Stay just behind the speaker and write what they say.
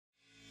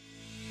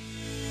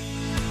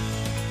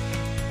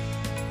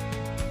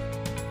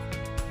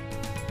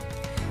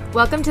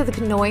Welcome to the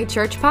Conoy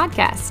Church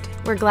Podcast.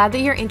 We're glad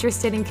that you're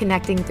interested in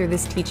connecting through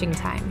this teaching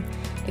time.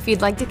 If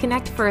you'd like to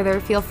connect further,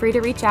 feel free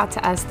to reach out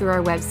to us through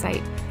our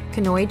website,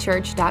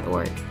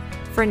 conoychurch.org.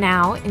 For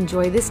now,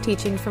 enjoy this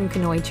teaching from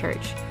Conoy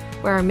Church,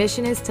 where our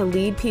mission is to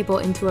lead people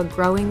into a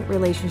growing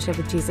relationship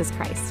with Jesus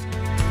Christ.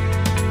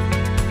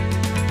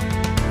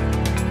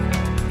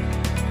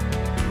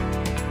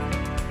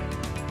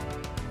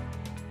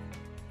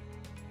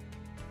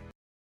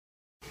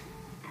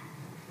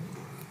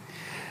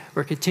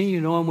 We're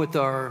continuing on with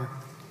our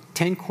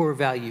 10 core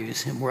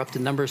values, and we're up to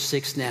number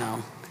 6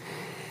 now.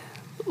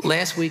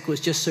 Last week was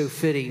just so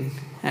fitting,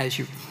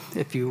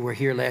 if you were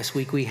here last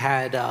week, we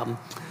had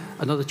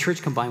another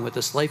church combined with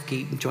us.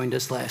 LifeGate joined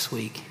us last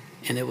week,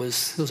 and it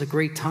was a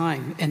great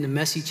time. And the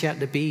message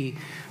happened to be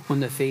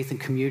on the faith and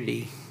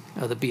community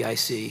of the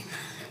BIC. It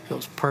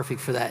was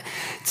perfect for that.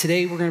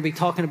 Today we're going to be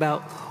talking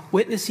about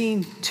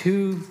witnessing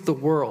to the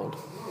world,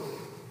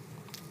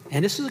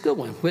 and this is a good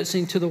one.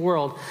 Witnessing to the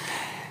world.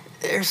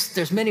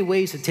 There's many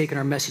ways of taking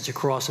our message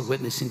across of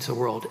witnessing to the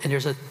world, and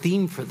there's a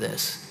theme for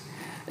this.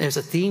 There's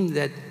a theme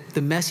that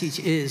the message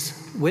is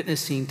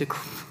witnessing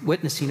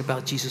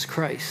about Jesus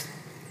Christ.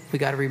 We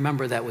got to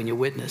remember that when you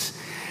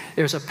witness.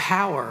 There's a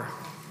power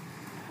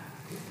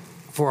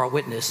for our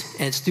witness,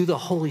 and it's through the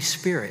Holy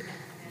Spirit.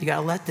 You got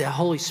to let the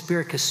Holy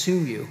Spirit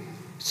consume you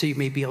so you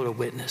may be able to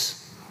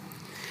witness.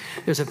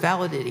 There's a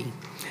validity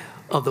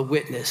of the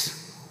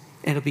witness,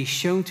 and it'll be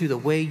shown through the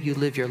way you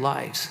live your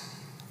lives.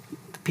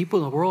 People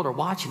in the world are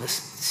watching us,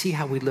 see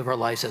how we live our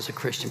lives as a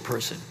Christian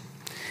person.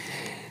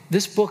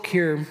 This book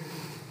here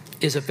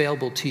is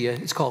available to you.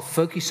 It's called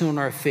Focusing on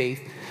Our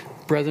Faith,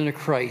 Brethren of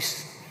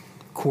Christ,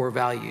 Core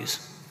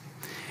Values.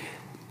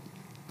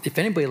 If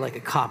anybody would like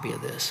a copy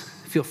of this,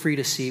 feel free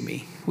to see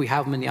me. We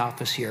have them in the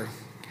office here.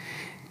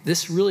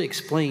 This really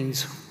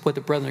explains what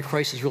the Brethren of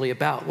Christ is really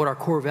about, what our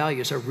core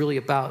values are really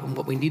about, and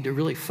what we need to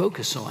really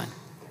focus on.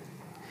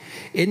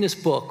 In this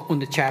book, on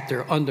the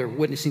chapter under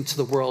Witnessing to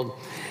the World,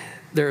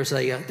 there's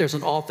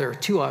an author,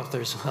 two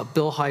authors,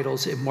 Bill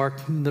Heidels and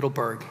Mark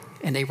Middleberg,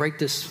 and they write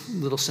this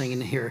little saying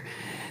in here: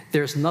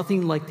 there's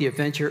nothing like the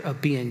adventure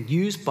of being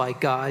used by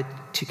God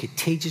to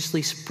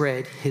contagiously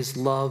spread his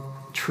love,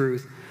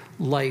 truth,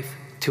 life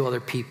to other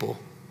people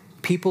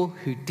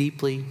who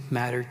deeply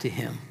matter to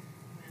him.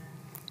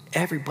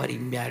 Everybody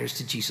matters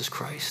to Jesus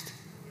Christ,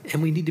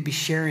 and we need to be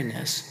sharing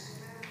this.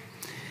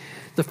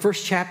 The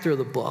first chapter of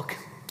the book,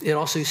 it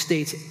also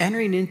states,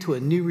 entering into a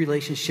new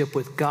relationship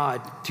with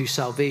God through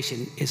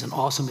salvation is an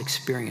awesome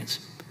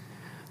experience.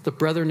 The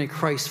brethren in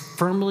Christ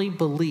firmly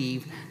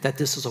believe that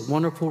this is a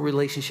wonderful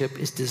relationship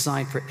is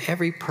designed for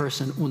every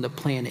person on the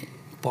planet,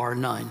 bar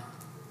none.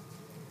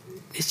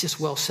 It's just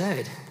well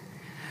said.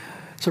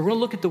 So we're going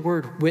to look at the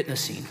word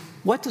witnessing.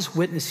 What does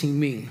witnessing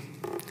mean?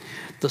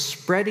 The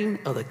spreading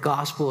of the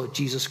gospel of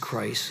Jesus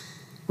Christ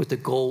with the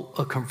goal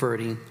of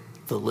converting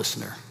the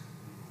listener.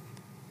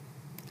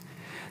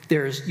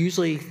 There's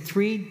usually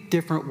 3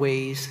 different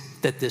ways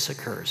that this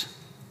occurs.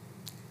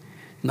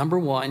 Number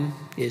 1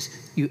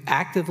 is you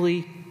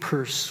actively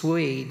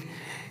pursue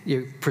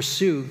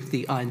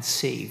the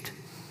unsaved.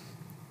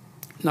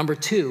 Number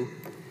 2,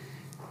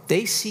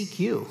 they seek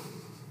you.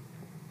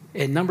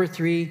 And number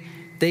 3,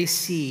 they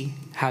see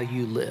how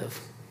you live.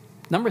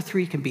 Number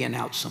 3 can be an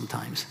ouch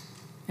sometimes.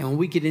 And when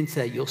we get into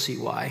that, you'll see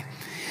why.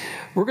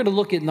 We're going to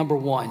look at number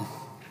 1.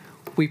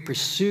 We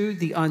pursue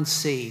the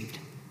unsaved.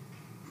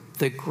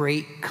 The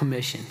Great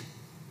Commission.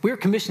 We are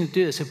commissioned to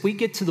do this. If we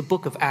get to the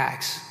book of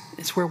Acts,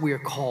 it's where we are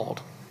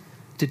called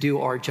to do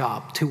our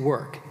job, to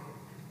work.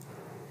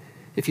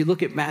 If you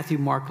look at Matthew,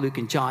 Mark, Luke,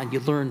 and John,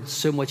 you learn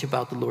so much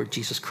about the Lord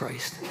Jesus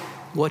Christ,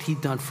 what he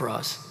done for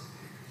us.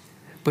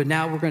 But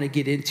now we're going to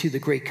get into the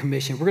Great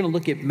Commission. We're going to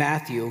look at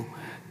Matthew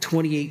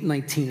 28,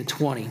 19, and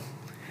 20,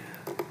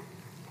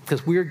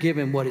 because we're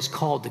given what is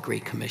called the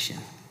Great Commission.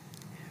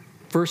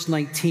 Verse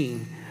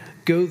 19,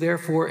 go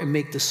therefore and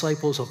make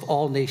disciples of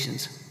all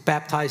nations,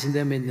 baptizing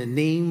them in the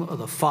name of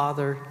the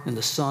Father and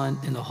the Son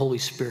and the Holy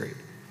Spirit.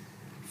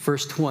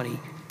 Verse 20,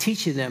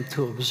 teaching them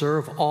to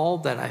observe all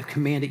that I have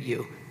commanded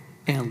you.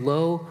 And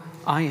lo,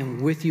 I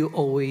am with you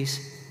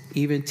always,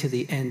 even to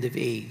the end of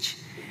age.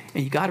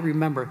 And you got to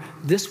remember,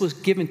 this was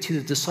given to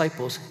the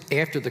disciples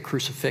after the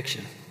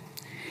crucifixion.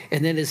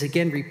 And then is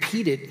again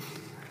repeated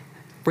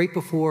right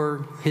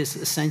before his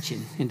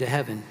ascension into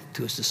heaven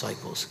to his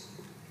disciples.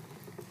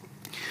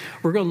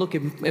 We're going to look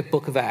at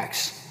book of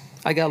Acts.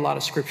 I got a lot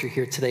of scripture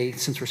here today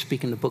since we're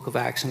speaking the book of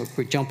Acts and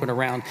we're jumping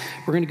around.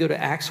 We're going to go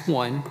to Acts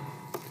 1,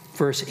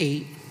 verse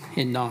 8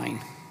 and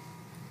 9.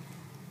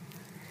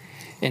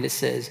 And it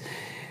says,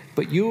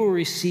 but you will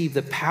receive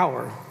the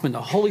power when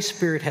the Holy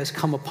Spirit has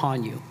come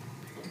upon you.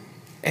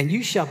 And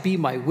you shall be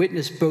my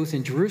witness both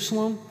in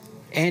Jerusalem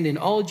and in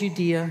all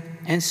Judea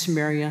and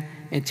Samaria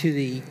and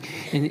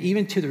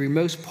even to the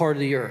remote part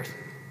of the earth.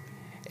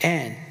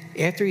 And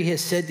after he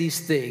has said these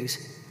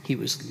things, he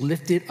was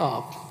lifted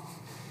up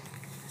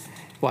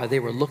while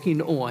they were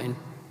looking on,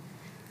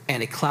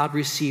 and a cloud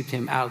received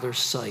him out of their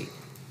sight.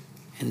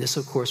 And this,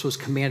 of course, was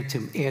commanded to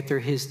him after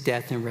his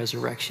death and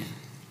resurrection.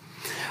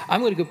 I'm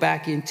going to go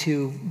back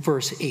into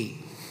verse 8.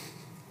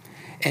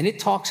 And it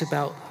talks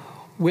about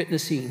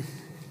witnessing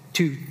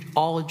to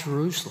all of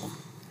Jerusalem.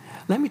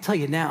 Let me tell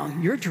you now,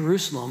 your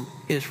Jerusalem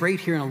is right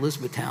here in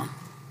Elizabethtown.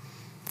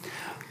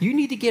 You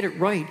need to get it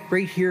right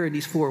here in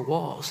these four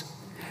walls.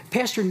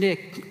 Pastor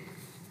Nick,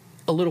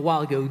 a little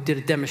while ago, did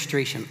a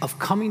demonstration of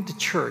coming to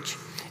church,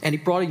 and he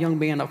brought a young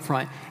man up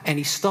front, and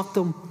he stuffed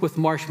them with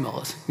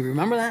marshmallows. You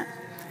remember that?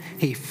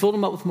 He filled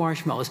them up with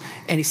marshmallows,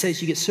 and he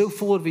says you get so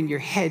full of it in your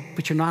head,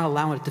 but you're not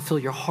allowing it to fill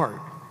your heart.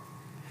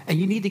 And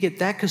you need to get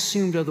that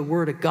consumed of the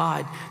Word of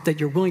God that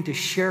you're willing to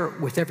share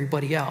it with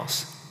everybody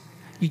else.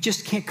 You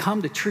just can't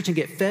come to church and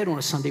get fed on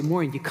a Sunday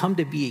morning. You come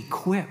to be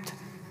equipped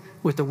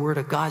with the Word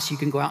of God so you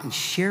can go out and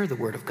share the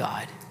Word of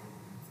God.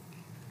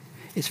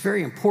 It's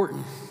very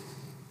important.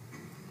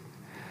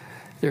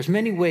 There's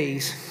many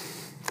ways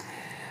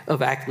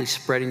of actively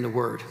spreading the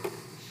Word.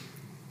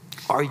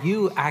 Are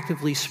you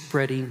actively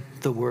spreading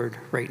the Word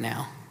right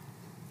now?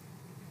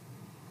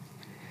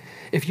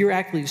 If you're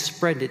actively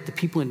spreading it, the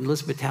people in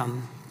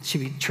Elizabethtown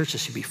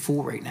churches should be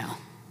full right now.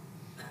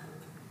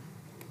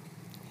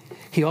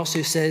 He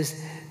also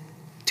says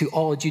to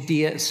all of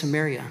Judea and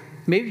Samaria,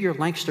 maybe your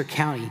Lancaster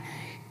County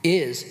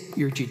is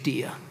your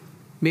Judea.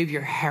 Maybe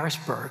your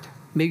Harrisburg,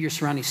 maybe your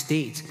surrounding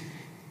states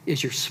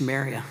is your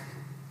Samaria.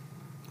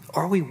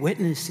 Are we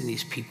witnessing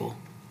these people?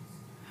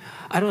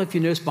 I don't know if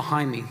you notice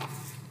behind me,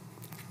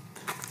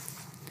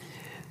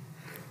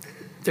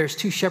 there's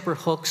two shepherd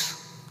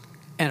hooks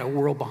and a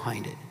world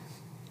behind it.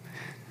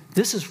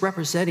 This is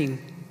representing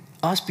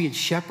us being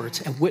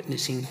shepherds and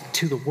witnessing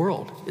to the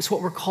world. It's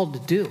what we're called to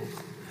do.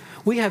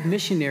 We have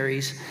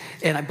missionaries,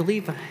 and I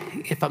believe,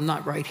 if I'm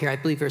not right here, I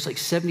believe there's like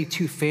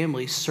 72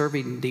 families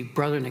serving the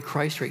brethren in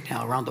Christ right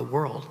now around the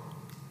world.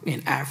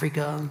 In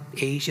Africa,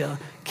 Asia,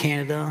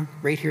 Canada,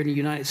 right here in the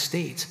United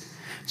States.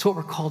 It's what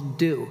we're called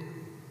to do.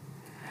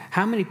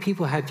 How many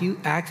people have you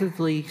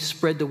actively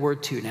spread the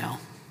word to now?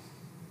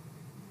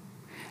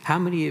 How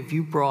many of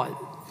you brought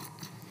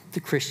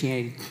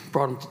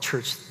them to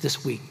church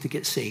this week to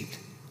get saved?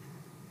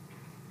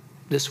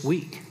 This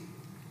week?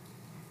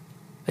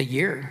 A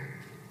year?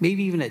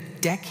 Maybe even a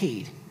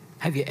decade.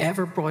 Have you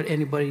ever brought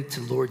anybody to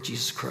the Lord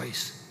Jesus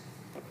Christ?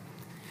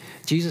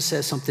 Jesus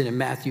says something in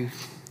Matthew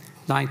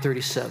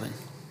 9:37.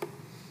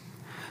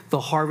 The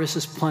harvest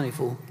is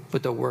plentiful,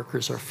 but the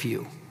workers are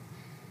few.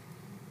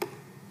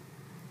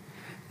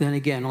 Then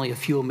again, only a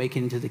few will make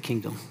it into the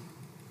kingdom.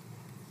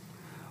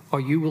 Are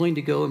you willing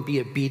to go and be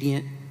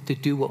obedient to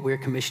do what we're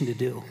commissioned to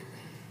do?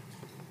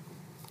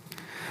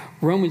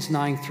 Romans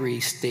 9:3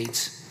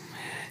 states,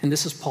 and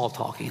this is Paul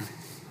talking,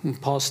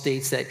 and Paul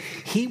states that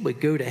he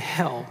would go to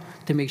hell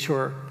to make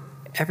sure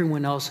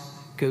everyone else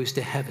goes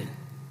to heaven.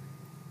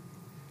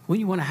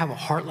 Wouldn't you want to have a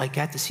heart like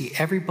that to see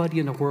everybody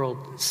in the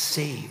world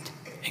saved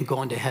and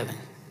going to heaven?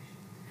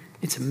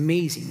 It's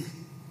amazing.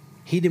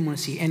 He didn't want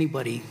to see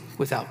anybody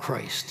without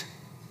Christ.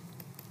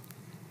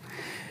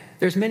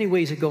 There's many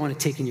ways of going and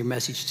taking your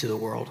message to the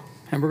world,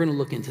 and we're going to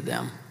look into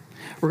them.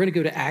 We're going to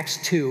go to Acts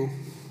 2,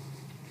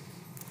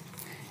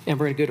 and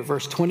we're going to go to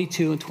verse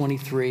 22 and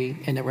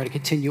 23, and then we're going to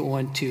continue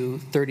on to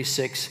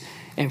 36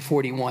 and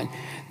 41.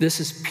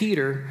 This is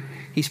Peter.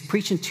 He's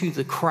preaching to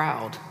the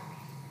crowd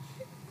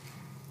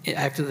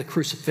after the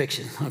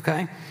crucifixion,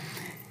 okay?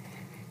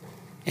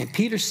 And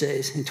Peter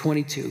says in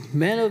 22,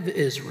 men of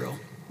Israel,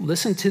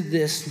 listen to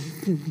this.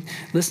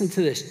 Listen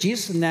to this.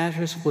 Jesus of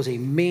Nazareth was a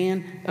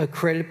man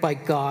accredited by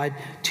God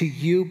to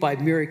you by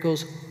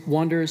miracles,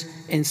 wonders,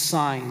 and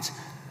signs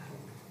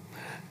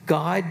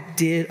God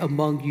did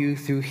among you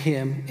through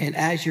him. And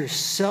as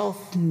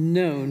yourself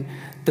known,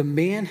 the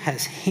man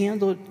has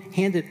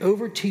handed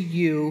over to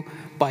you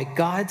by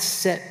God's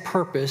set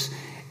purpose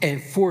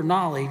and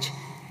foreknowledge.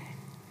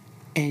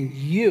 And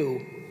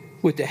you,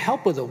 with the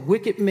help of the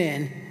wicked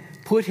men,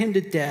 put him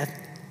to death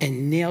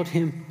and nailed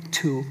him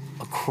to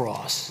a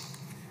cross.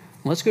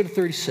 Let's go to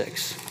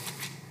 36.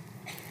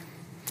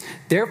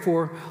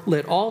 Therefore,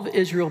 let all of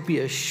Israel be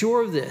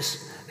assured of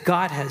this.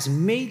 God has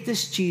made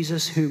this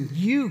Jesus, whom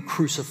you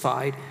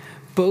crucified,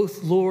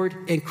 both Lord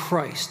and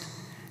Christ.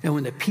 And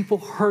when the people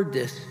heard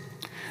this,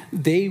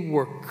 they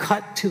were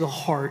cut to the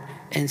heart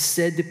and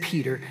said to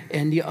Peter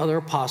and the other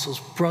apostles,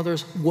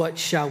 brothers, what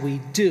shall we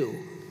do?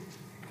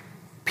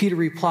 Peter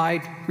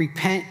replied,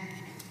 repent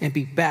and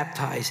be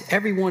baptized,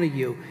 every one of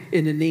you,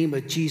 in the name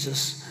of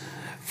Jesus,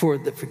 for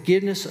the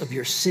forgiveness of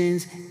your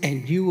sins,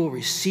 and you will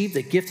receive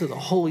the gift of the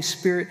Holy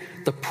Spirit,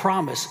 the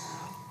promise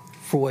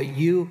for what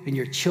you and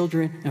your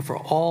children and for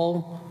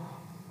all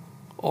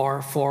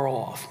are far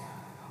off,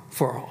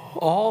 for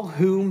all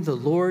whom the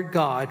Lord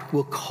God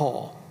will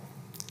call.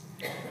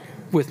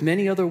 With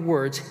many other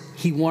words,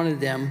 he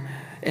wanted them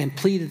and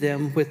pleaded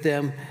them with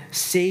them,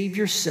 save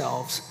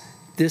yourselves.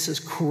 This is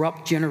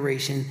corrupt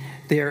generation.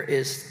 There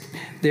is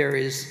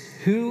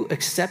who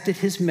accepted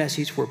his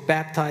message were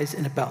baptized,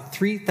 and about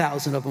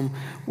 3,000 of them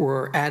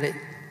were added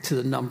to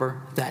the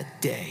number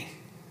that day.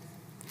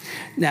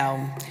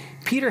 Now,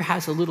 Peter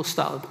has a little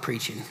style of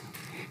preaching.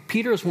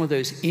 Peter is one of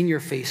those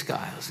in-your-face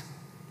guys.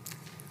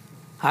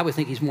 I would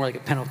think he's more like a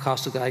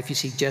Pentecostal guy. If you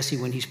see Jesse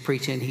when he's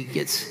preaching, he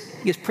gets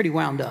pretty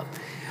wound up.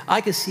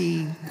 I could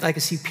see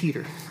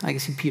Peter. I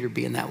could see Peter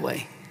being that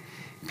way.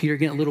 Peter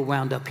getting a little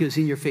wound up. He was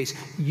in your face.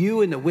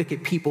 You and the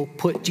wicked people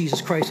put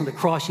Jesus Christ on the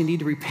cross. You need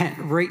to repent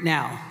right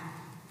now.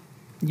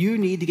 You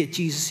need to get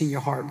Jesus in your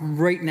heart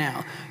right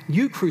now.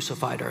 You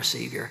crucified our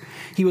Savior.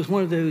 He was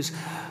one of those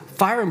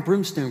fire and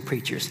brimstone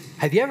preachers.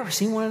 Have you ever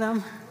seen one of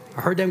them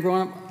or heard them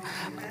growing up?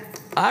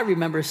 I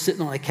remember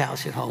sitting on a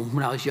couch at home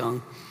when I was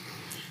young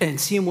and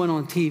seeing one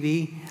on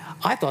TV.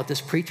 I thought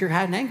this preacher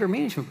had an anger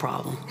management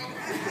problem.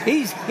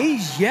 He's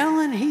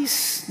yelling, he's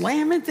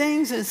slamming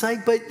things. It's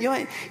like, but you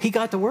know, he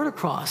got the word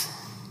across.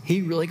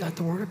 He really got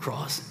the word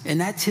across. And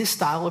that's his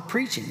style of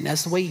preaching.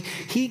 That's the way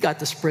he got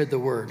to spread the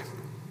word.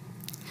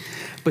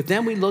 But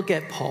then we look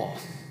at Paul.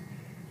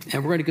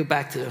 And we're going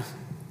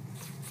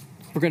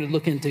to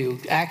look into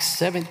Acts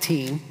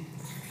 17.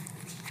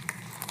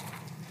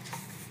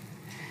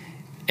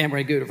 And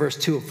we're going to go to verse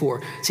 2 and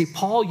 4. See,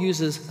 Paul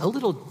uses a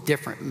little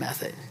different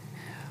method.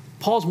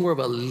 Paul's more of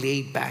a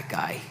laid-back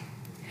guy.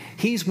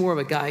 He's more of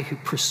a guy who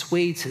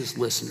persuades his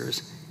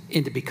listeners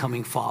into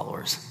becoming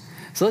followers.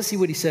 So let's see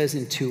what he says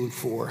in 2 and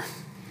 4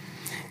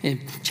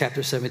 in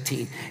chapter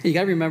 17. And you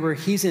got to remember,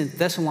 he's in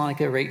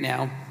Thessalonica right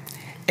now,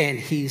 and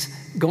he's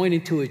going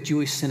into a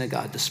Jewish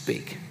synagogue to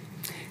speak.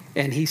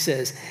 And he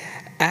says,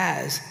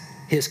 as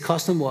his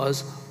custom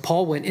was,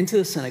 Paul went into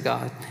the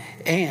synagogue,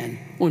 and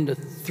on the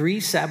 3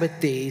 Sabbath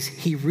days,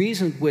 he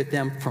reasoned with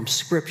them from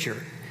Scripture,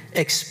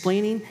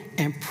 explaining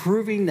and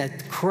proving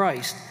that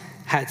Christ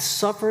had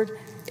suffered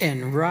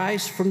and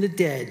rise from the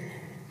dead.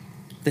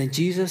 Then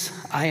Jesus,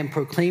 I am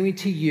proclaiming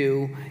to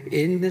you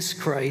in this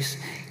Christ,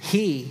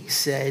 he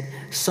said,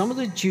 some of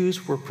the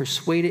Jews were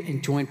persuaded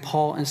and joined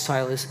Paul and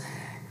Silas,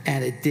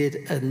 and it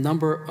did a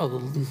number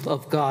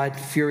of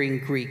God-fearing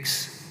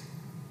Greeks.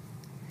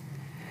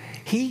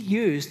 He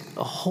used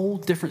a whole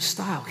different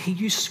style. He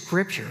used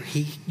Scripture.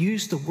 He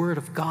used the Word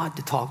of God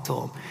to talk to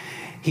them.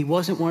 He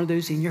wasn't one of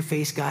those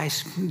in-your-face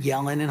guys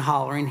yelling and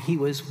hollering. He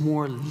was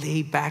more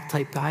laid-back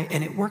type guy,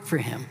 and it worked for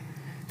him.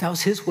 That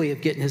was his way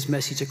of getting his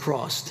message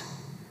across.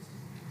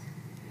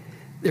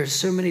 There's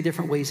so many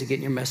different ways of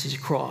getting your message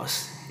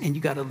across, and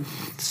you got to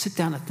sit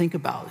down and think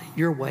about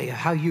your way of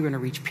how you're going to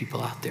reach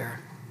people out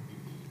there.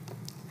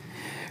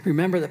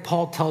 Remember that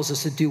Paul tells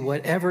us to do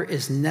whatever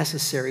is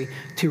necessary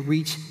to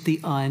reach the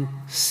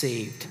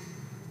unsaved.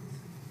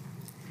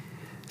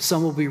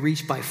 Some will be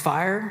reached by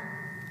fire,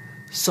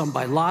 some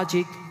by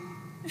logic,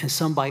 and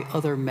some by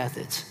other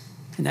methods.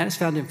 And that is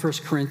found in 1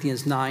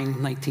 Corinthians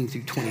 9, 19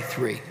 through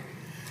 23.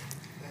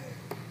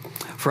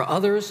 For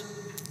others,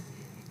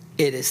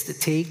 it is to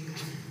take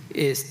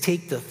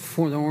the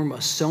form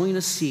of sowing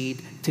a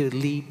seed to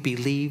be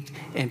believed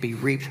and be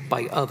reaped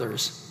by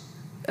others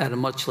at a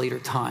much later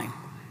time.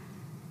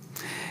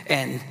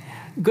 And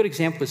a good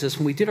example is this.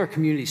 When we did our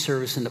community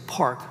service in the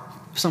park,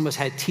 some of us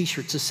had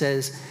T-shirts that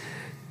says,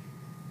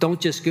 don't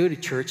just go to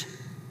church,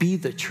 be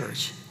the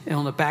church. And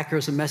on the back,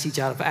 there's a message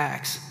out of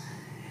Acts.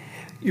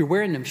 You're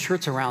wearing them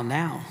shirts around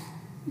now.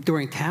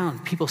 During town,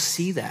 people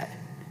see that.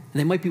 And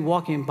they might be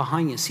walking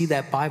behind you and see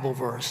that Bible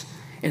verse.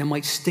 And it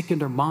might stick in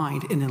their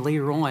mind. And then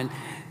later on,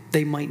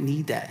 they might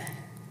need that.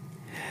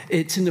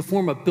 It's in the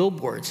form of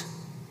billboards.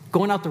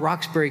 Going out to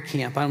Roxbury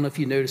Camp, I don't know if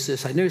you noticed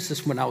this. I noticed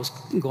this when I was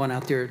going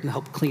out there to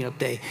help clean up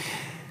day.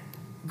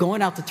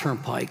 Going out the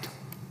turnpike,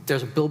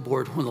 there's a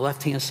billboard on the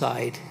left-hand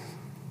side,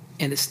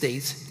 and it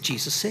states,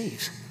 Jesus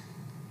saves,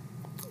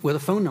 with a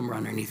phone number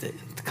underneath it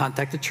to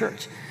contact the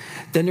church.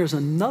 Then there's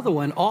another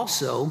one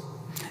also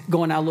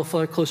going out a little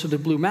further closer to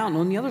Blue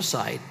Mountain on the other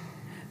side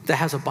that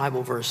has a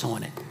Bible verse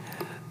on it.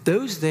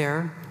 Those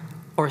there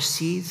are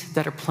seeds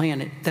that are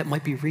planted that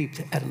might be reaped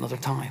at another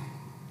time.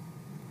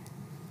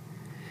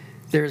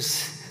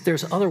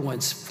 There's other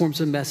ones,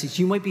 forms of message.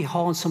 You might be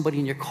hauling somebody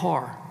in your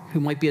car who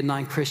might be a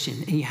non-Christian,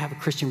 and you have a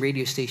Christian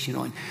radio station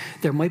on.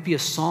 There might be a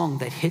song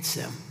that hits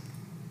them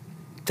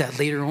that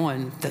later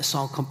on, that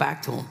song come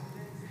back to them.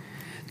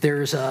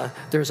 There's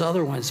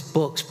other ones,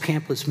 books,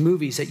 pamphlets,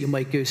 movies that you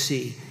might go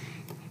see,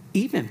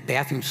 even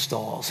bathroom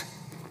stalls.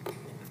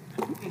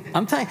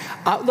 I'm telling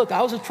you, look,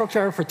 I was a truck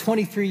driver for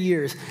 23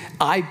 years.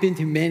 I've been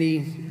to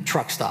many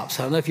truck stops.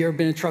 I don't know if you've ever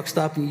been in a truck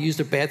stop and you use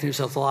their bathrooms.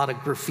 There's a lot of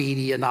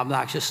graffiti and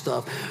obnoxious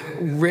stuff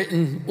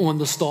written on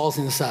the stalls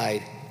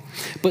inside.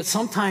 But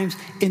sometimes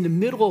in the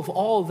middle of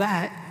all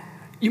that,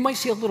 you might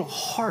see a little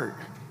heart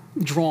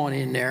drawn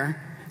in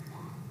there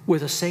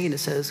with a saying that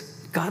says,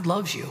 God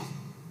loves you.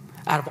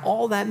 Out of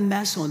all that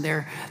mess on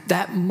there,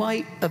 that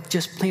might have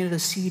just planted a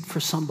seed for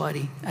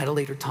somebody at a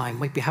later time.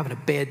 Might be having a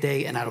bad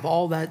day, and out of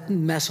all that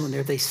mess on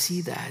there, they see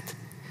that.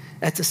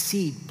 That's a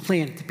seed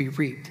planted to be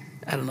reaped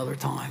at another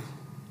time.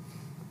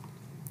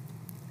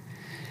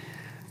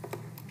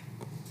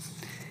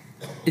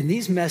 And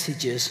these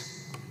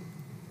messages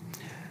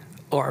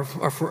are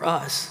for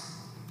us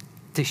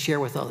to share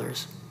with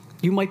others.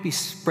 You might be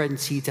spreading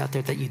seeds out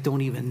there that you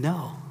don't even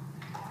know.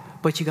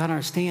 But you got to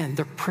understand,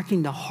 they're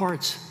pricking the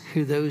hearts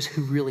of those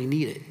who really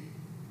need it.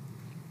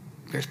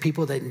 There's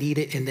people that need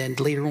it, and then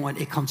later on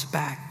it comes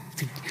back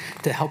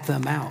to help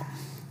them out.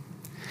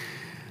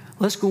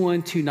 Let's go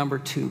on to number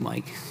 2,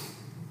 Mike.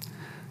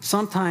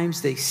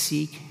 Sometimes they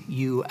seek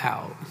you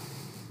out.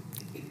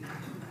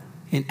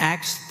 In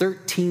Acts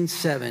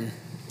 13:7,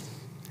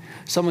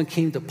 someone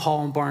came to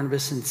Paul and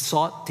Barnabas and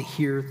sought to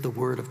hear the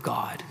word of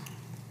God.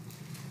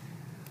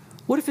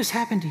 What if this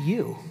happened to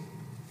you?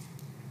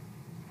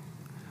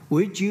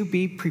 Would you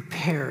be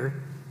prepared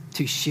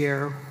to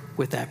share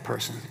with that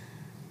person?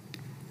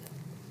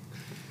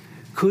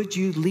 Could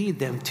you lead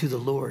them to the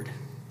Lord?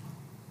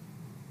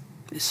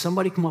 If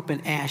somebody come up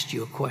and asked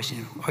you a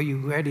question, are you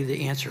ready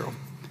to answer them?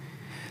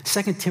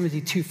 2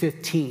 Timothy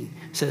 2:15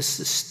 says,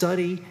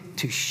 study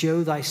to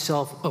show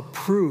thyself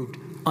approved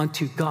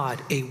unto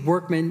God, a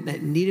workman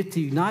that needeth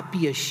to not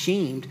be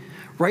ashamed,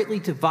 rightly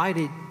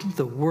divided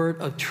the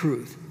word of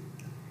truth.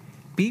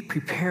 Be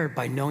prepared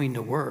by knowing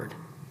the word.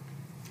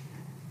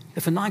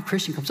 If a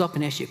non-Christian comes up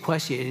and asks you a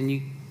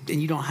question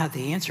and you don't have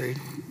the answer,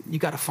 you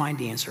got to find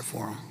the answer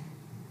for them.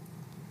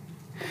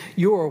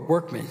 You're a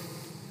workman,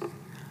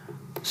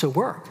 so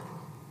work.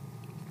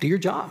 Do your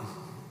job.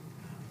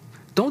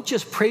 Don't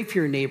just pray for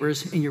your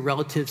neighbors and your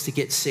relatives to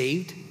get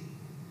saved.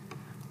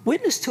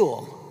 Witness to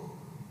them.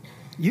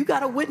 You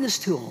got to witness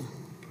to them.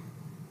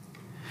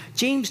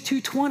 James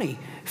 2:20,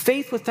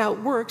 faith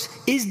without works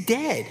is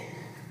dead.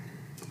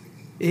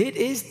 It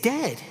is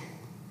dead.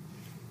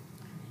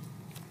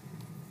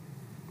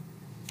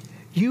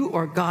 You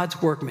are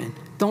God's workman.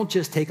 Don't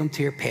just take them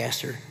to your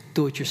pastor.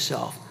 Do it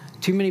yourself.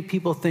 Too many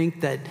people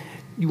think that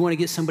you want to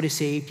get somebody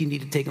saved, you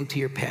need to take them to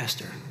your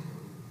pastor.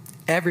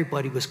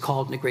 Everybody was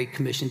called in the Great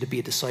Commission to be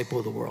a disciple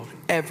of the world.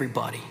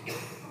 Everybody.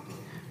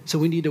 So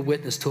we need to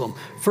witness to them.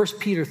 1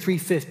 Peter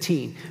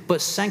 3:15,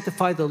 but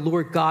sanctify the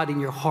Lord God in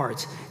your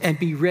hearts and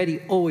be ready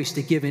always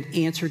to give an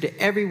answer to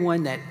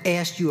everyone that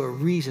asks you a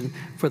reason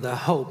for the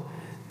hope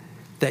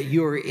that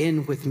you are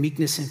in with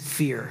meekness and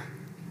fear.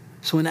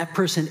 So when that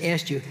person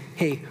asks you,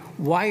 hey,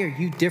 why are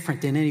you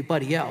different than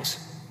anybody else?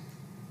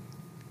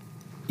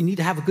 You need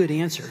to have a good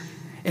answer.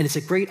 And it's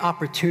a great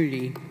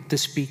opportunity to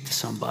speak to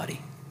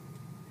somebody.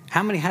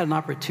 How many had an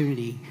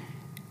opportunity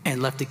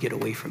and left it get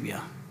away from you?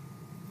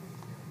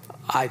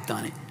 I've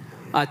done it.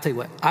 I'll tell you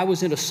what, I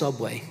was in a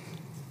subway,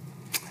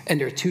 and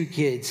there were 2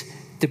 kids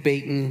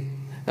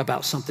debating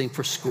about something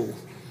for school.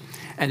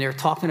 And they're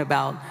talking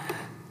about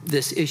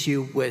this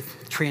issue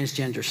with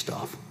transgender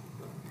stuff.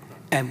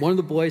 And one of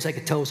the boys, I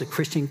could tell, was a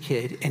Christian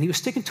kid, and he was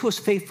sticking to his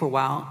faith for a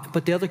while,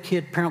 but the other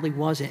kid apparently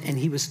wasn't, and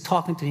he was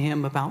talking to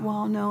him about,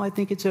 well, no, I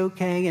think it's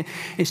okay, and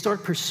he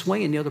started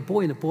persuading the other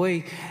boy, and the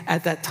boy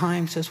at that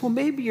time says, well,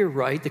 maybe you're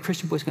right. The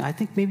Christian boy's going, I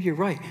think maybe you're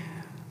right.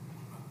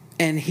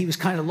 And he was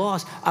kind of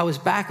lost. I was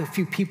back a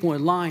few people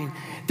in line.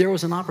 There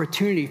was an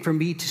opportunity for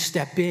me to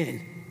step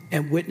in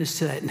and witness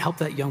to that and help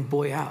that young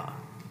boy out.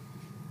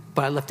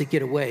 But I left it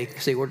get away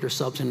because they ordered their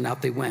subs and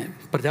out they went.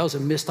 But that was a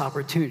missed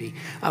opportunity.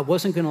 I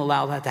wasn't going to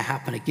allow that to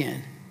happen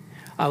again.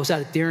 I was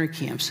out at Darren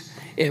camps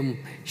and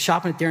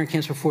shopping at Darren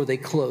camps before they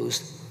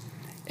closed.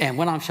 And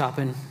when I'm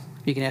shopping,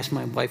 you can ask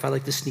my wife, I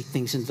like to sneak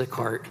things into the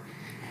cart.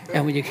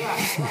 And when you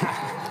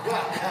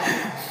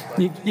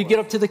you get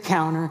up to the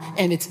counter,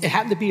 and it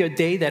happened to be a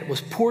day that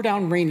was pour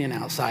down raining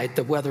outside.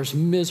 The weather's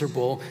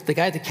miserable. The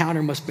guy at the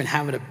counter must have been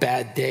having a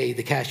bad day,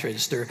 the cash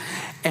register.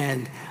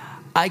 And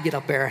I get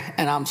up there,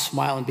 and I'm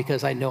smiling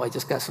because I know I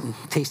just got some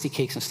tasty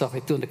cakes and stuff I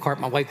threw in the cart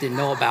my wife didn't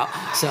know about.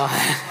 So,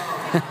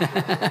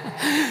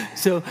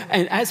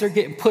 and as they're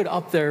getting put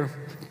up there,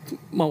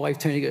 my wife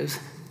turned and goes,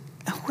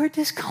 where'd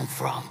this come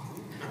from?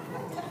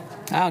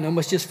 I don't know,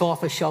 must just fall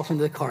off a shelf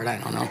into the cart, I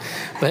don't know.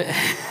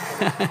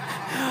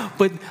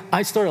 But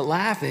I started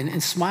laughing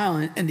and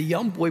smiling, and the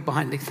young boy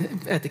behind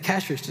at the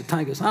cash register at the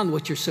time goes, I don't know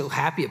what you're so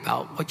happy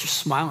about, what you're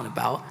smiling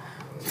about.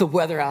 The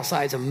weather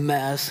outside's a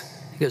mess.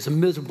 He goes, a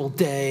miserable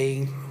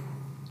day.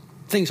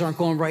 Things aren't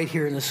going right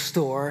here in the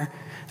store.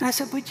 And I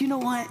said, but you know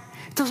what?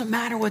 It doesn't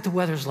matter what the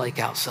weather's like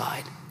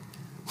outside.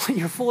 When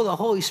you're full of the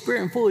Holy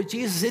Spirit and full of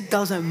Jesus, it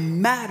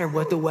doesn't matter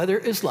what the weather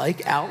is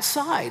like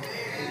outside.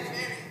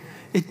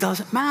 It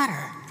doesn't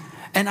matter.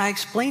 And I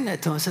explained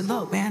that to him. I said,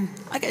 look, man,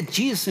 I got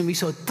Jesus in me,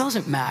 so it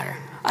doesn't matter.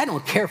 I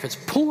don't care if it's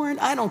pouring.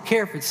 I don't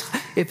care if it's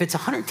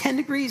 110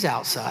 degrees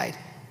outside.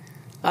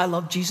 I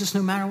love Jesus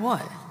no matter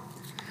what.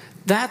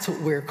 That's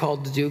what we're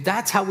called to do.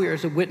 That's how we are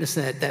as a witness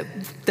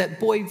that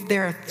boy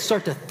there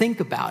start to think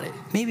about it.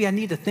 Maybe I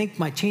need to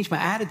change my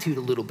attitude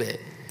a little bit.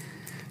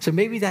 So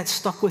maybe that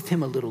stuck with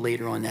him a little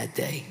later on that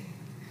day.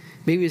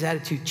 Maybe his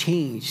attitude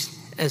changed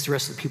as the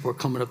rest of the people were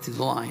coming up through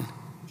the line.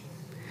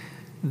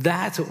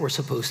 That's what we're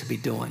supposed to be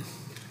doing.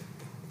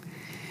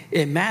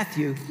 In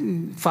Matthew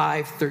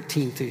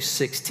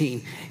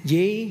 5:13-16,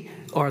 ye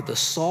are the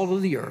salt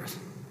of the earth,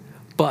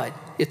 but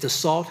if the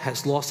salt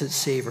has lost its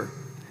savor,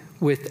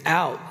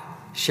 without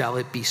shall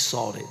it be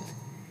salted.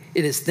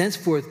 It is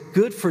thenceforth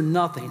good for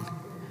nothing,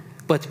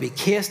 but to be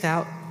cast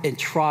out and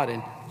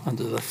trodden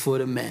under the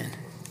foot of men.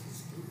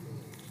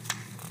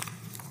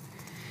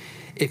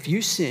 If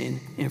you sin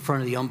in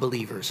front of the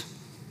unbelievers,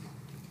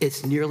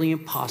 it's nearly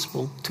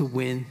impossible to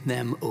win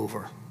them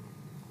over.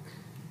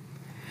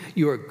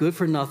 You are good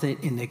for nothing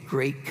in the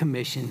Great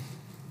Commission.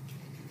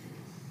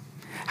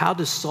 How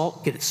does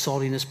salt get its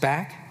saltiness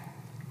back?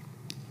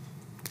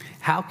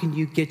 How can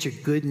you get your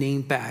good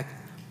name back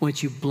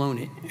once you've blown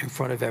it in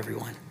front of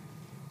everyone?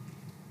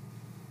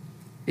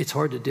 It's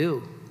hard to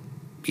do,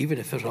 even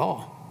if at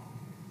all.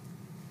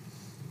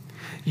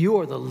 You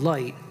are the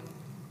light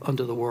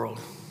unto the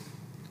world.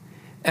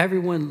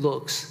 Everyone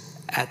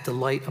looks at the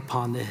light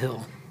upon the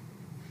hill.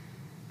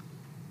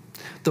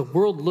 The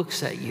world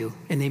looks at you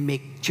and they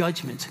make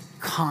judgments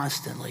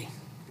constantly.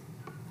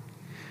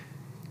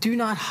 Do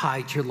not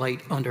hide your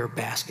light under a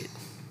basket.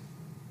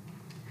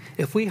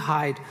 If we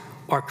hide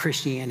our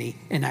Christianity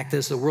and act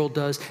as the world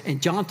does,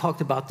 and John talked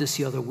about this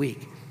the other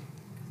week.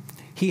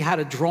 He had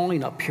a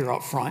drawing up here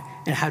up front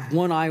and had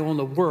one eye on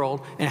the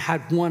world and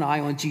had one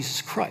eye on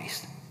Jesus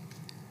Christ.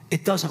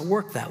 It doesn't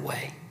work that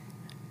way.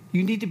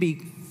 You need to be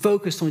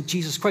focused on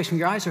Jesus Christ. When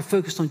your eyes are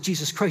focused on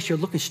Jesus Christ, you're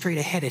looking straight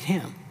ahead at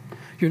him.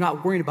 You're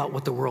not worrying about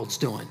what the world's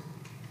doing.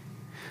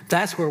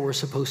 That's where we're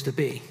supposed to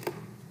be.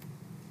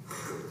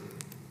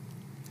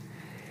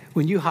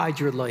 When you hide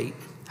your light,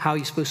 how are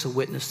you supposed to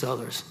witness to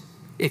others?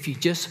 If you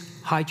just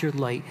hide your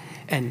light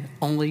and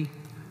only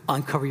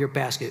uncover your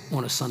basket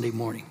on a Sunday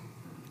morning.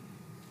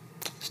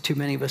 There's too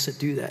many of us that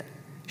do that.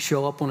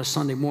 Show up on a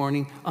Sunday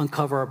morning,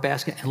 uncover our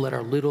basket, and let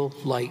our little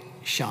light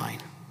shine.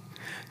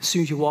 As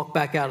soon as you walk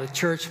back out of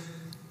church,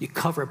 you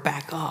cover it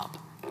back up.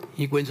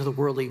 You go into the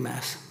worldly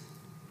mess.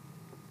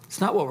 It's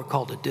not what we're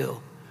called to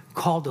do.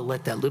 We're called to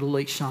let that little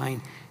light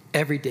shine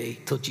every day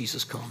till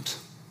Jesus comes.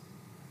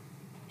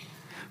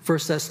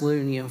 1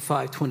 Thessalonians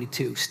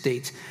 5:22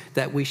 states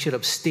that we should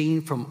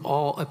abstain from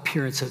all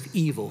appearance of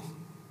evil.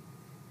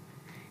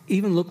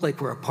 Even look like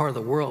we're a part of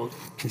the world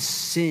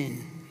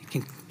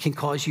can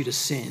cause you to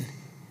sin.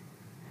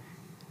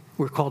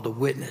 We're called to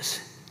witness.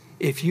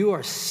 If you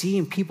are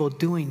seeing people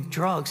doing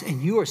drugs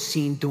and you are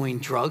seen doing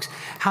drugs,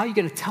 how are you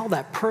going to tell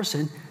that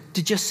person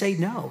to just say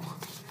no?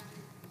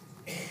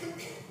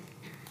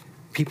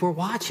 People are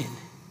watching.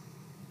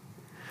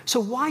 So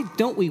why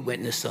don't we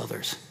witness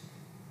others?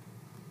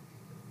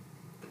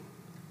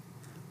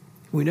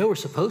 We know we're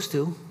supposed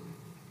to.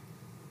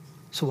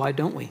 So why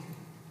don't we?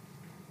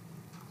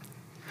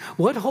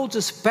 What holds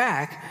us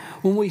back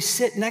when we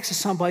sit next to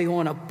somebody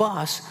on a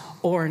bus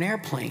or an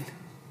airplane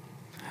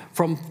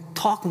from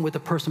talking with the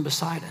person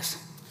beside us?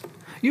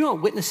 You know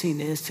what witnessing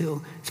is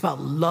too? It's about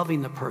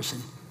loving the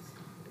person,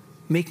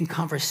 making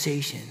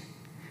conversation.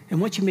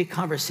 And once you make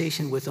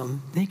conversation with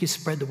them, then you can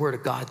spread the word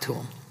of God to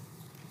them.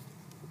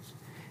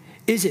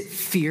 Is it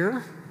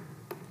fear?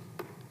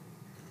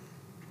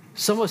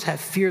 Some of us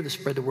have fear to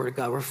spread the word of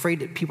God. We're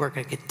afraid that people are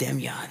going to condemn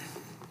you.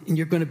 And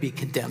you're going to be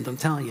condemned, I'm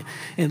telling you.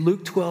 In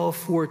Luke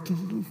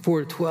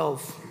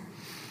 4:12,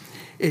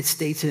 it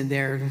states in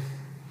there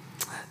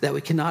that we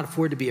cannot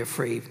afford to be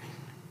afraid.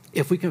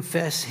 If we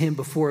confess him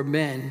before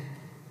men,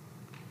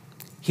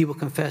 he will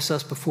confess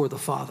us before the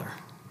Father.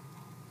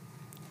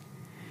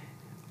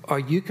 Are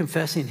you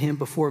confessing him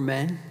before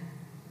men?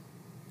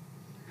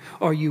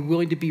 Are you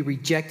willing to be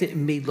rejected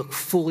and made look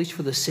foolish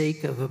for the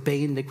sake of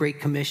obeying the Great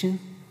Commission?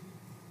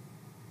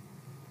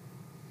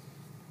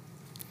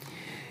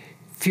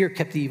 Fear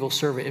kept the evil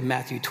servant in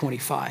Matthew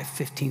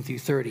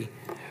 25:15-30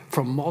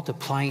 from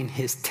multiplying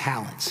his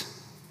talents.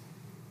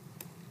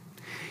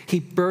 He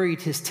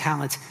buried his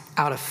talents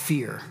out of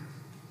fear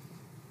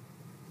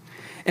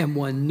and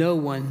won no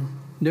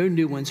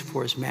new ones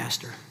for his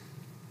master.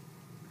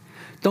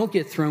 Don't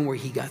get thrown where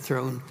he got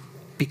thrown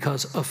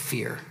because of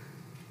fear.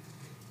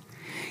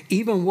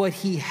 Even what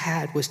he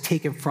had was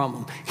taken from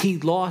him. He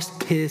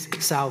lost his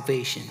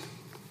salvation.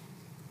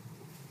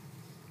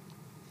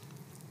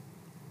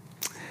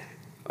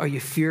 Are you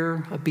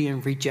fear of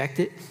being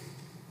rejected?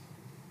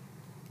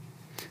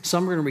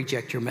 Some are going to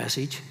reject your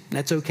message, and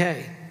that's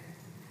okay.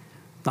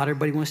 Not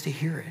everybody wants to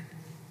hear it.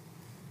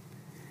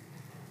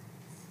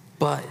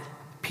 But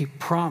be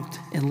prompt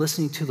in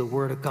listening to the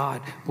word of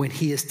God. When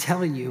he is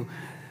telling you,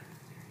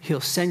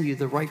 he'll send you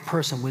the right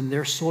person when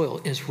their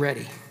soil is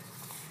ready.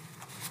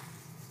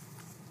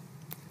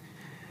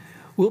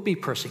 We'll be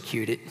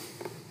persecuted.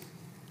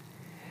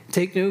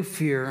 Take no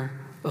fear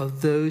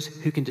of those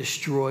who can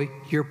destroy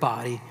your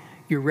body,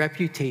 your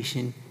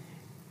reputation,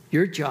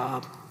 your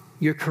job,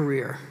 your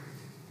career.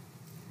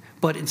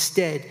 But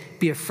instead,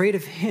 be afraid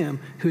of him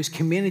who has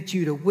commanded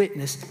you to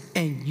witness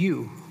and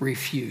you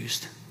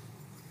refused.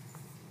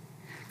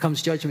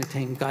 Comes judgment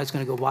time, God's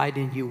going to go, why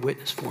didn't you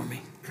witness for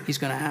me? He's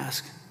going to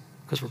ask,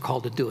 because we're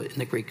called to do it in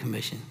the Great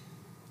Commission.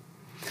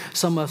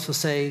 Some of us will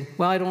say,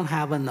 well, I don't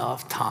have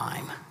enough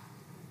time.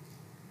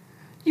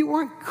 You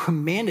weren't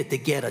commanded to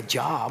get a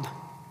job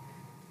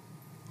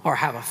or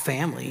have a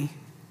family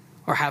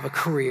or have a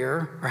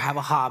career or have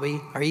a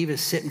hobby or even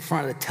sit in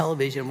front of the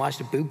television and watch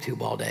the boob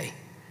tube all day.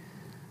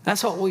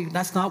 That's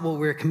not what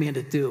we're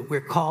commanded to do.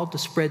 We're called to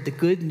spread the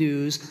good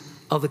news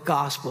of the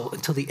gospel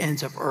until the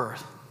ends of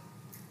earth.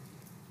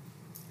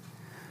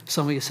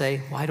 Some of you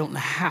say, well, I don't know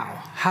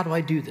how. How do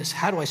I do this?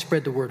 How do I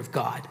spread the word of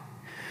God?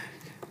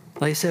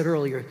 Like I said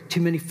earlier,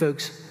 too many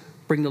folks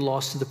bring the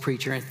lost to the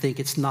preacher and think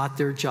it's not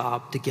their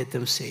job to get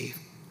them saved,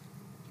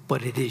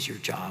 but it is your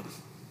job.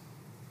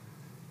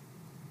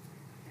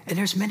 And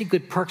there's many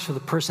good perks for the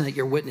person that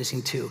you're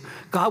witnessing to.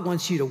 God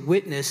wants you to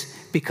witness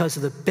because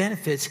of the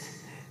benefits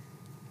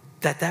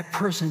that that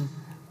person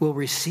will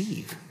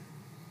receive.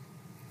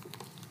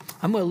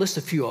 I'm going to list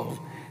a few of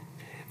them.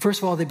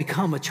 First of all, they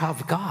become a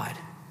child of God.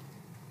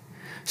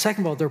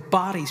 Second of all, their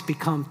bodies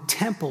become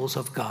temples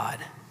of God.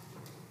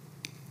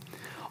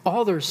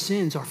 All their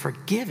sins are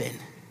forgiven.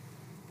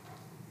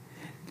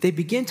 They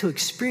begin to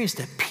experience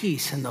the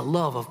peace and the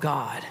love of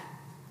God.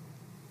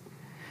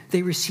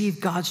 They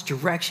receive God's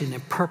direction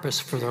and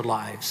purpose for their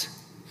lives.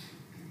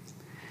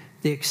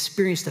 They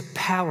experience the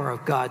power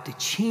of God to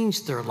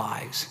change their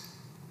lives.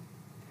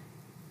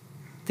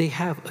 They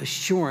have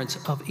assurance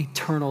of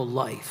eternal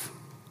life.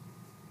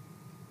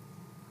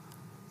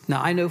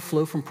 Now, I know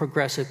Flo from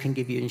Progressive can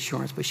give you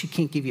insurance, but she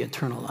can't give you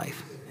eternal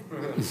life.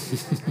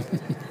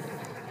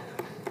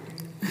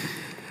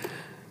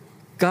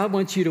 God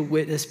wants you to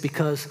witness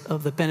because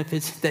of the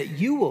benefits that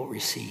you will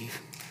receive.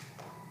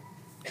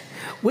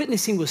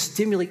 Witnessing will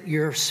stimulate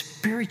your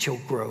spiritual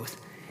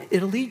growth.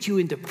 It'll lead you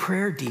into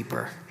prayer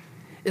deeper.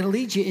 It'll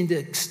lead you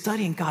into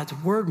studying God's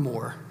word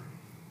more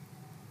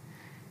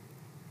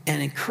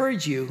and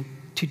encourage you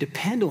to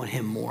depend on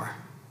him more.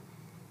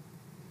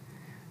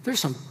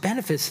 There's some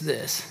benefits to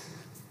this.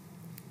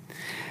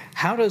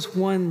 How does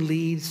one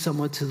lead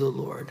someone to the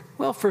Lord?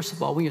 Well, first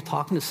of all, when you're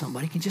talking to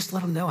somebody, you can just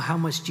let them know how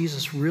much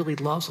Jesus really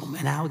loves them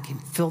and how it can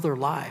fill their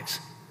lives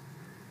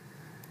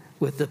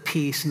with the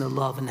peace and the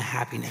love and the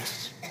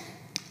happiness.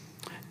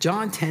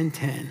 John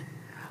 10:10,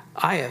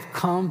 I have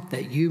come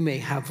that you may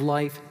have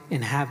life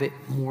and have it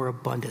more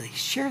abundantly.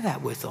 Share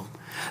that with them.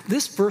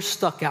 This verse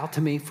stuck out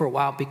to me for a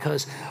while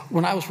because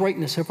when I was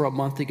writing this over a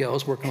month ago, I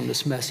was working on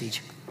this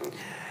message.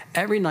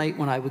 Every night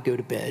when I would go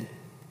to bed,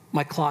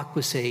 my clock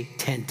would say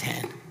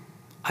 10:10.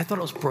 I thought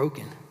it was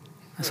broken.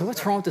 I said,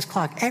 what's wrong with this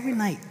clock? Every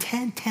night,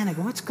 10:10. I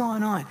go, what's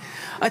going on?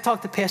 I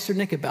talked to Pastor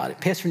Nick about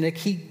it. Pastor Nick,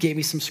 he gave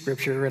me some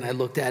scripture and I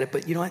looked at it,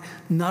 but you know what?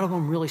 None of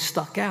them really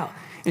stuck out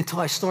until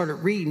I started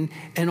reading,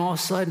 and all of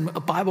a sudden a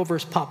Bible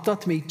verse popped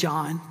up to me,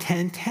 John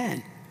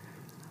 10:10.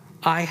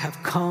 I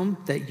have come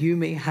that you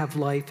may have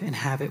life and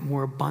have it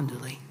more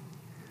abundantly.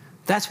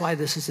 That's why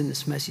this is in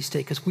this message today,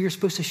 because we are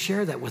supposed to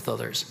share that with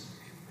others,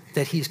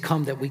 that he's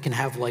come that we can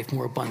have life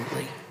more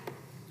abundantly.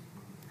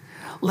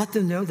 Let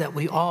them know that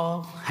we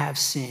all have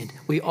sinned.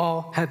 We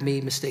all have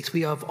made mistakes.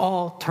 We have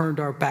all turned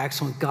our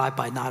backs on God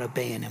by not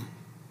obeying him.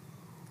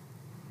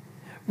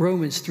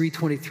 Romans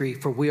 3:23,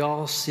 for we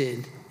all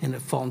sinned and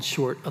have fallen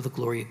short of the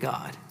glory of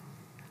God.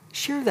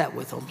 Share that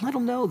with them. Let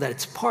them know that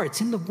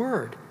it's in the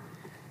word.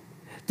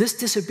 This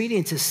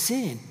disobedience is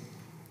sin,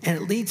 and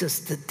it leads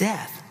us to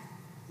death.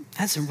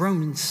 That's in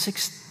Romans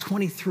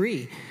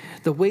 6:23.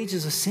 The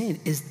wages of sin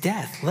is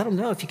death. Let them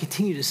know if you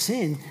continue to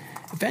sin,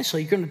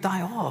 eventually you're going to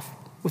die off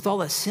with all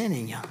that sin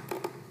in you.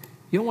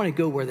 You don't want to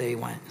go where they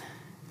went.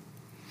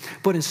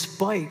 But in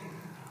spite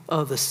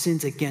of the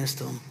sins against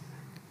them,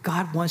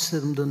 God wants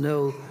them to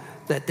know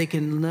that they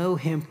can know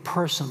him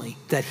personally,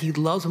 that he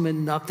loves them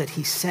enough that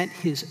he sent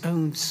his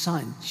own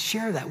son.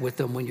 Share that with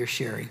them when you're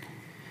sharing.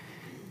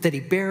 That he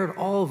bared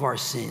all of our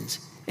sins,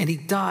 and he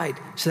died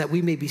so that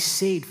we may be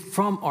saved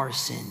from our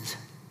sins.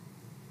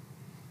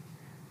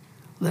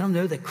 Let them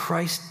know that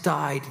Christ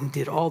died and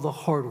did all the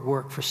hard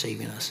work for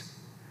saving us.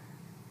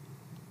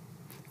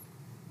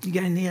 You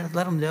got to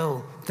let them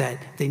know that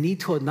they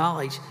need to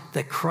acknowledge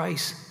that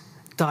Christ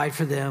died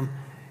for them,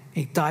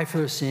 he died for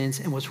their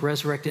sins, and was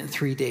resurrected in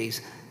 3 days.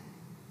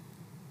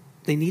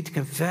 They need to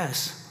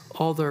confess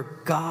all their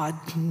God.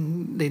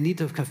 They need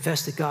to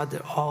confess to God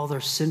that all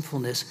their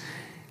sinfulness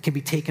can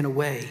be taken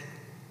away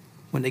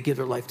when they give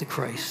their life to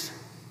Christ.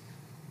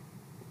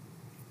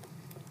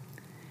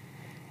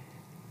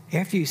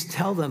 After you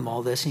tell them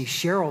all this and you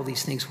share all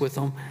these things with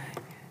them,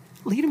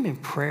 lead them in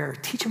prayer.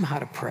 Teach them how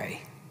to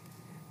pray.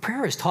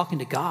 Prayer is talking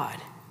to God.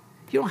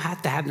 You don't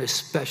have to have no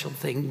special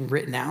thing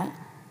written out.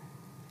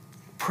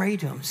 Pray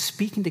to him.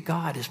 Speaking to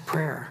God is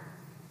prayer.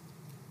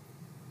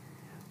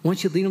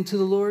 Once you lead them to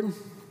the Lord,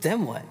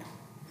 then what?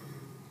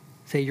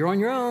 Say, you're on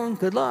your own.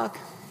 Good luck.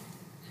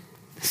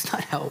 That's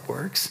not how it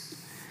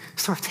works.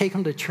 Start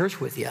taking them to church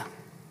with you.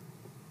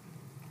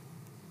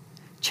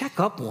 Check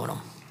up on them.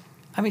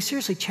 I mean,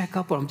 seriously, check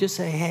up on them. Just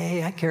say,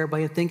 hey, I care about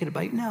you, thinking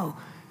about you. No.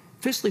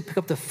 Physically pick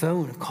up the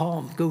phone and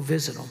call them. Go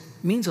visit them.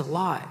 It means a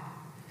lot.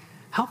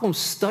 Help them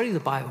study the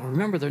Bible.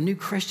 Remember, they're new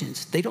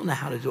Christians. They don't know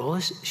how to do all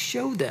this.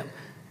 Show them.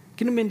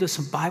 Get them into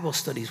some Bible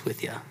studies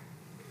with you.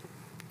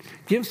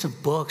 Give them some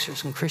books or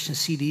some Christian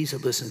CDs to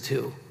listen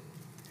to.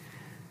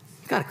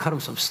 You got to cut them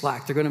some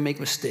slack. They're going to make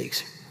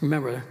mistakes.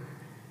 Remember,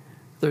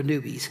 they're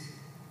newbies.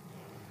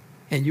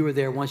 And you were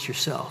there once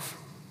yourself.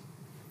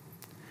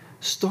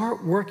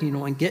 Start working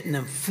on getting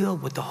them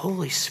filled with the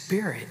Holy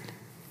Spirit.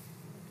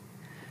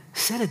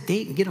 Set a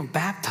date and get them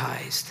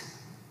baptized.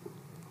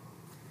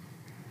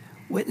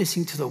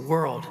 Witnessing to the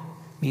world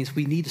means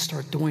we need to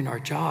start doing our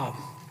job.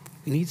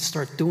 We need to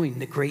start doing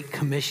the Great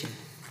Commission.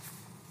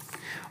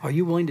 Are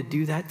you willing to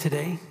do that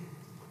today?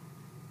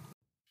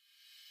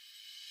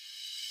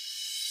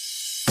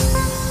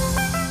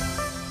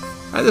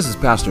 Hi, this is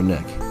Pastor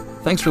Nick.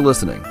 Thanks for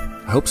listening.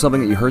 I hope something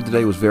that you heard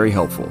today was very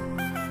helpful.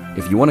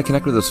 If you want to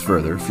connect with us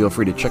further, feel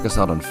free to check us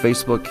out on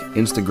Facebook,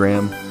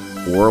 Instagram,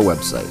 or our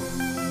website,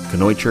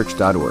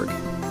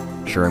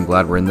 conoychurch.org. Sure, I'm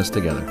glad we're in this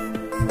together.